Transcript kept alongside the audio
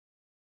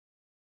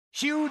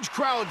Huge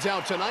crowds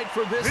out tonight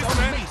for this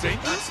man amazing.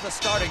 That's the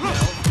starting bell.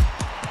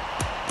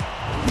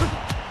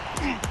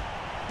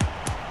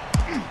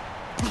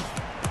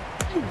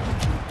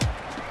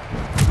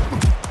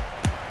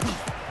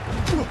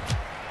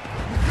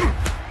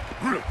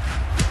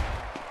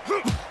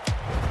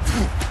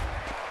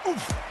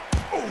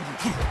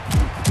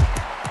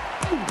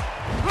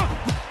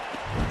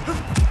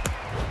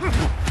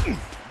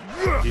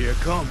 Here it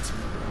comes.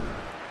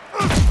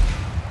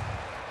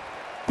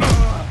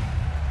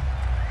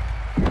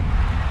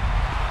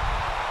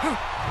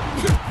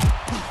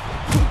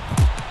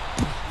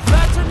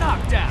 That's a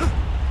knockdown.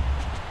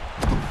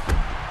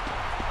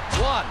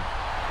 1,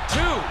 2.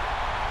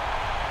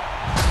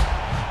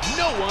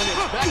 No one is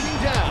backing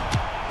down.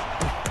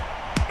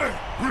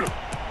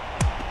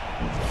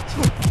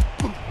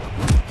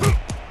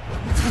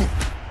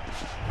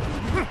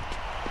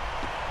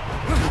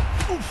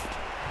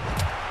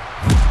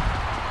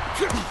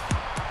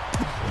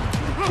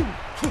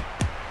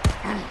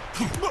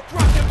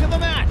 Drop him to the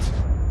mat.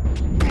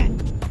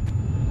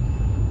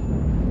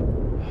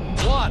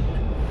 1,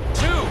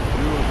 2,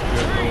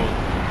 3.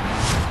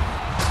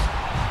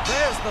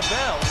 There's the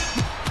bell.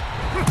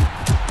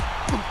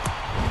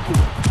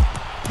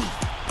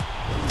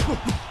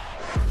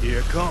 Here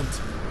it comes.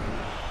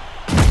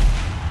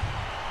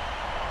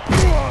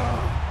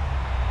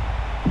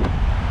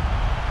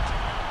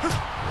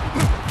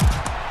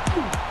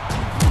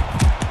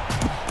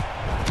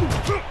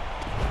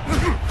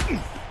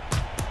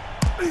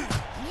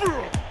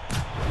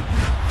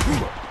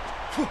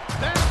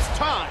 That's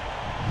time.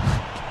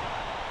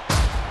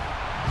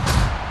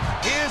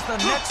 Here's the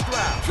next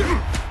round.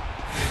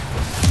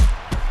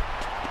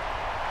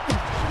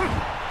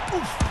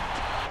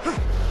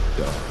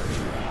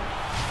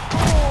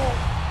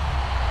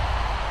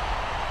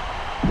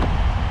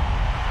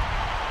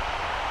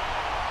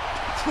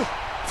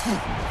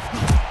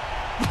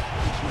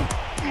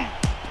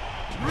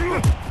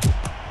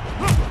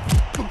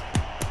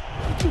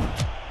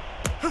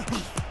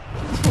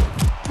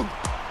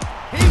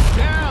 He's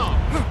down.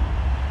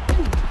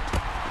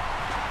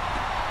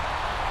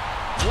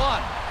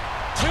 1,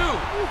 2,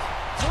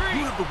 3.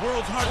 You have the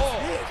world's hardest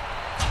hit.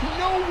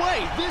 No way.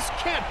 This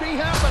can't be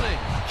happening.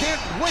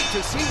 Can't wait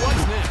to see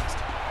what's next.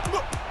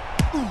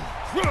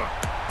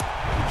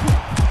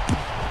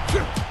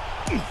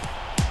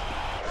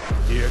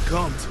 Here it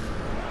comes.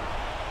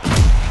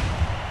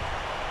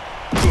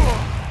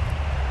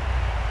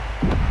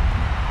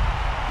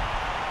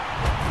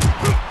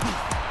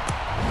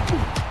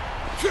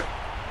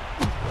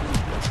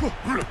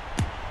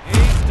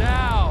 He's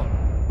down.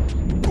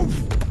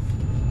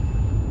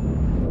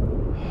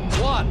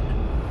 1,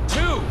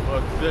 2,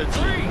 But that's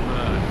 3,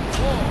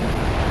 4,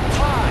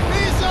 5.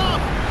 He's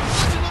up.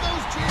 Listen to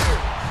those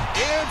cheers.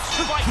 It's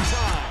fight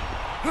time.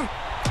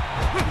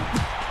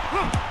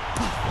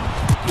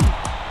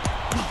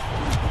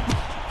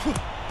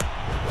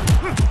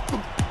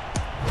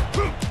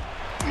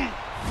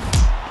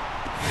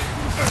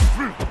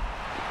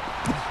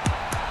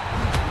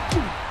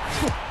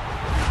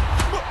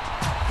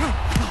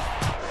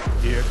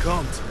 Here it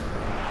comes.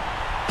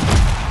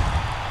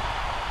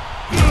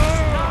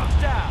 Knocked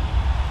down.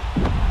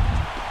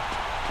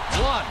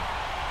 1,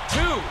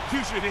 2,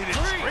 You should hit it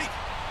 3, straight.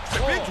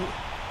 Step 4, into it.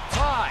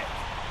 5,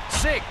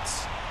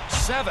 6,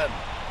 7,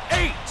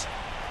 8,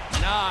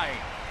 9,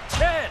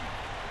 10.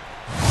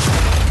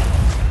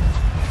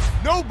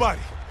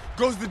 Nobody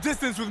goes the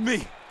distance with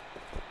me.